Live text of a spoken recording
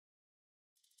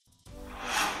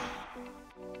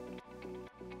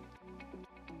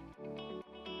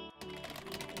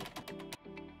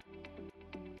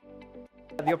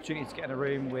The opportunity to get in a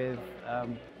room with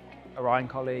Orion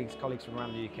colleagues from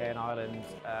around the UK and Ireland,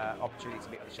 opportunity to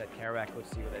meet with Wessex Care Records,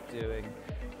 see what they're doing,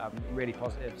 really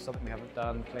positive, something we haven't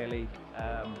done clearly.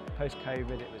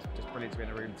 Post-COVID, it was just brilliant to be in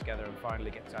a room together and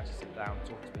finally get to actually sit down,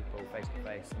 talk to people face to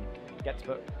face and get to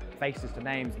put faces to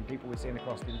names and people we've seen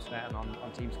across the internet and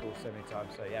on Teams calls so many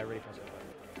times, so yeah, really positive.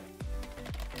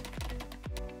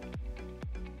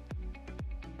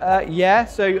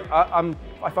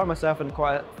 I find myself in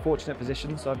quite a fortunate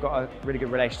position, so I've got a really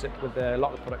good relationship with a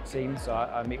lot of the product teams, so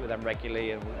I meet with them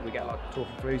regularly and we get a lot of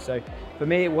talking through. So for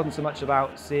me, it wasn't so much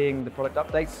about seeing the product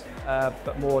updates,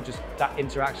 but more just that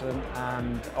interaction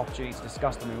and opportunity to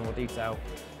discuss them in more detail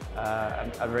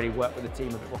and really work with the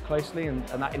team a bit more closely, and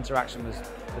that interaction was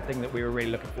the thing that we were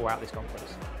really looking for at this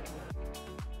conference.